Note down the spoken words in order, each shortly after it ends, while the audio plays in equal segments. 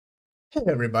Hey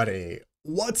everybody,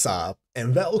 what's up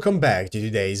and welcome back to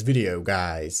today's video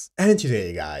guys. And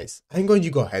today guys, I'm going to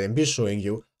go ahead and be showing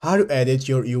you how to edit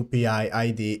your UPI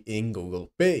ID in Google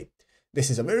Pay. This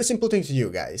is a very simple thing to do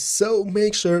guys, so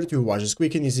make sure to watch this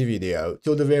quick and easy video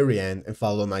till the very end and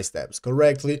follow my steps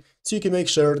correctly so you can make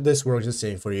sure this works the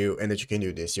same for you and that you can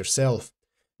do this yourself.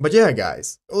 But yeah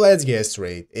guys, let's get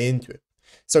straight into it.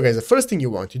 So guys, the first thing you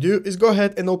want to do is go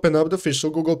ahead and open up the official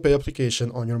Google Pay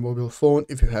application on your mobile phone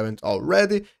if you haven't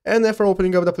already. And after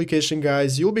opening up the application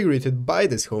guys, you'll be greeted by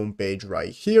this home page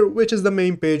right here, which is the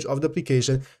main page of the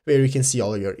application where you can see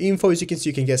all of your info. As you can see,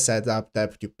 you can get set up,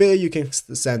 tap to pay, you can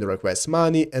send or request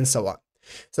money and so on.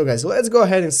 So guys, let's go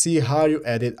ahead and see how you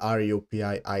edit our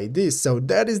UPI ID. So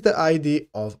that is the ID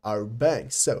of our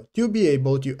bank. So to be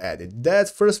able to edit that,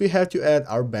 first we have to add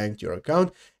our bank to your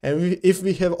account. And if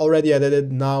we have already added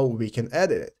it, now we can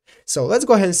edit it. So let's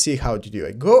go ahead and see how to do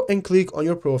it. Go and click on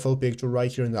your profile picture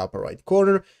right here in the upper right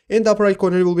corner. In the upper right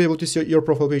corner, you will be able to see your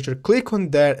profile picture. Click on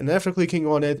that, and after clicking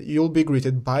on it, you'll be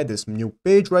greeted by this new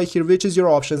page right here, which is your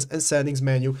options and settings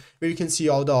menu, where you can see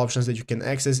all the options that you can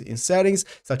access in settings,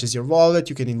 such as your wallet.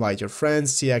 You can invite your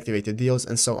friends, see activated deals,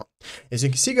 and so on. As you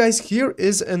can see, guys, here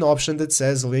is an option that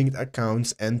says linked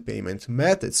accounts and payment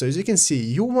methods. So as you can see,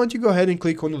 you want to go ahead and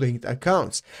click on linked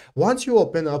accounts. Once you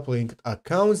open up linked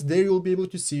accounts, there you'll be able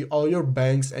to see all your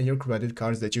banks and your credit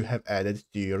cards that you have added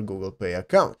to your Google Pay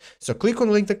account. So click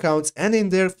on linked accounts, and in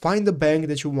there find the bank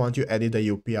that you want to edit the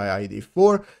UPI ID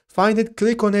for. Find it,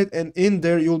 click on it, and in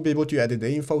there you'll be able to edit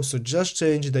the info. So just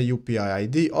change the UPI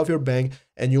ID of your bank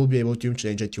and you'll be able to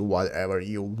change it to whatever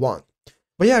you want.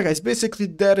 But yeah guys, basically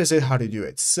that is it, how to do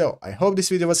it. So I hope this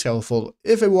video was helpful.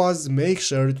 If it was, make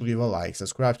sure to leave a like,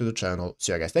 subscribe to the channel.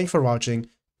 So yeah guys, thanks for watching,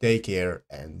 take care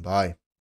and bye.